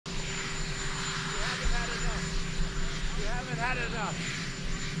haven't had enough.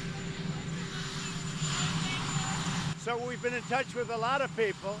 So we've been in touch with a lot of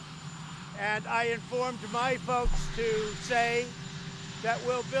people, and I informed my folks to say that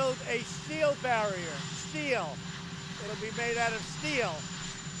we'll build a steel barrier. Steel. It'll be made out of steel.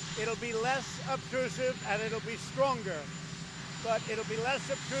 It'll be less obtrusive and it'll be stronger. But it'll be less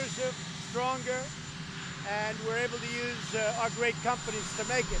obtrusive, stronger, and we're able to use our great companies to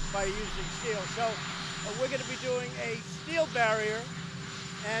make it by using steel. So we're going to be doing a steel barrier,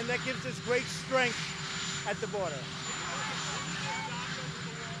 and that gives us great strength at the border.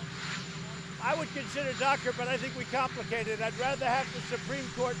 I would consider DACA, but I think we complicate it. I'd rather have the Supreme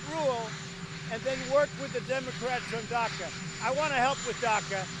Court rule and then work with the Democrats on DACA. I want to help with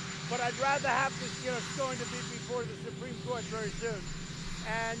DACA, but I'd rather have this, it's going to be before the Supreme Court very soon.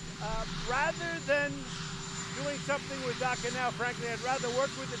 And rather than doing something with DACA now, frankly, I'd rather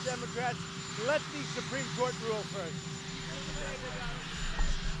work with the Democrats, let the Supreme Court rule first.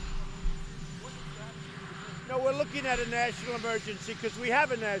 No, we're looking at a national emergency because we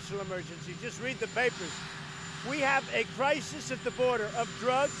have a national emergency. Just read the papers. We have a crisis at the border of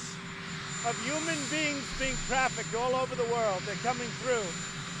drugs, of human beings being trafficked all over the world. They're coming through.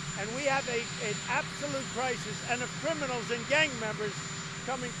 And we have an absolute crisis, and of criminals and gang members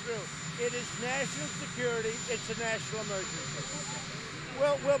coming through. It is national security. It's a national emergency.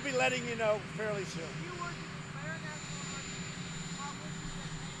 We'll be letting you know fairly soon.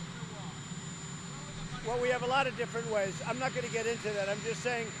 Well, we have a lot of different ways. I'm not going to get into that. I'm just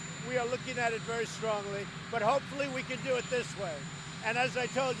saying we are looking at it very strongly, but hopefully we can do it this way. And as I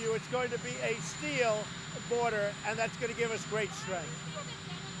told you, it's going to be a steel border, and that's going to give us great strength.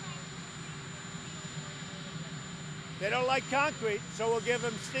 They don't like concrete, so we'll give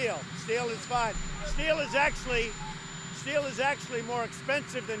them steel. Steel is fine. Steel is actually more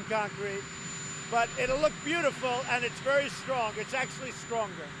expensive than concrete, but it'll look beautiful, and it's very strong. It's actually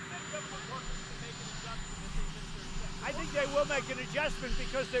stronger. I think they will make an adjustment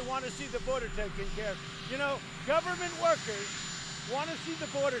because they want to see the border taken care of. You know, government workers want to see the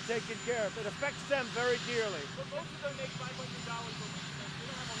border taken care of. It affects them very dearly. But most of them make $500 a week. They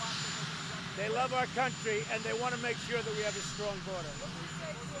don't have a lot to make. They love our country, and they want to make sure that we have a strong border.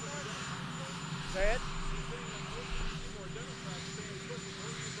 Say it?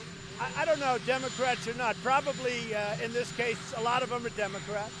 I don't know, Democrats or not. Probably, in this case, a lot of them are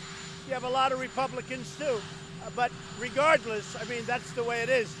Democrats. You have a lot of Republicans, too. But regardless, I mean, that's the way it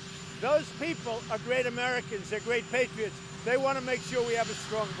is. Those people are great Americans. They're great patriots. They want to make sure we have a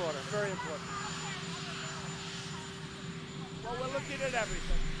strong border. Very important. Well, we're looking at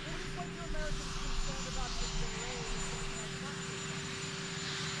everything.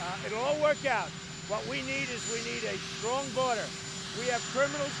 It'll all work out. What we need is a strong border. We have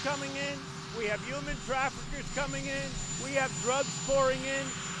criminals coming in. We have human traffickers coming in. We have drugs pouring in.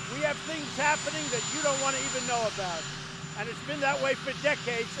 We have things happening that you don't want to even know about. And it's been that way for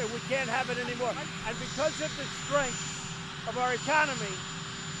decades, and we can't have it anymore. And because of the strength of our economy,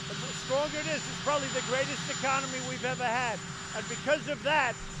 the stronger it is, it's probably the greatest economy we've ever had. And because of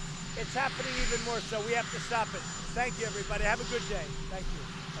that, it's happening even more so. We have to stop it. Thank you, everybody. Have a good day. Thank you.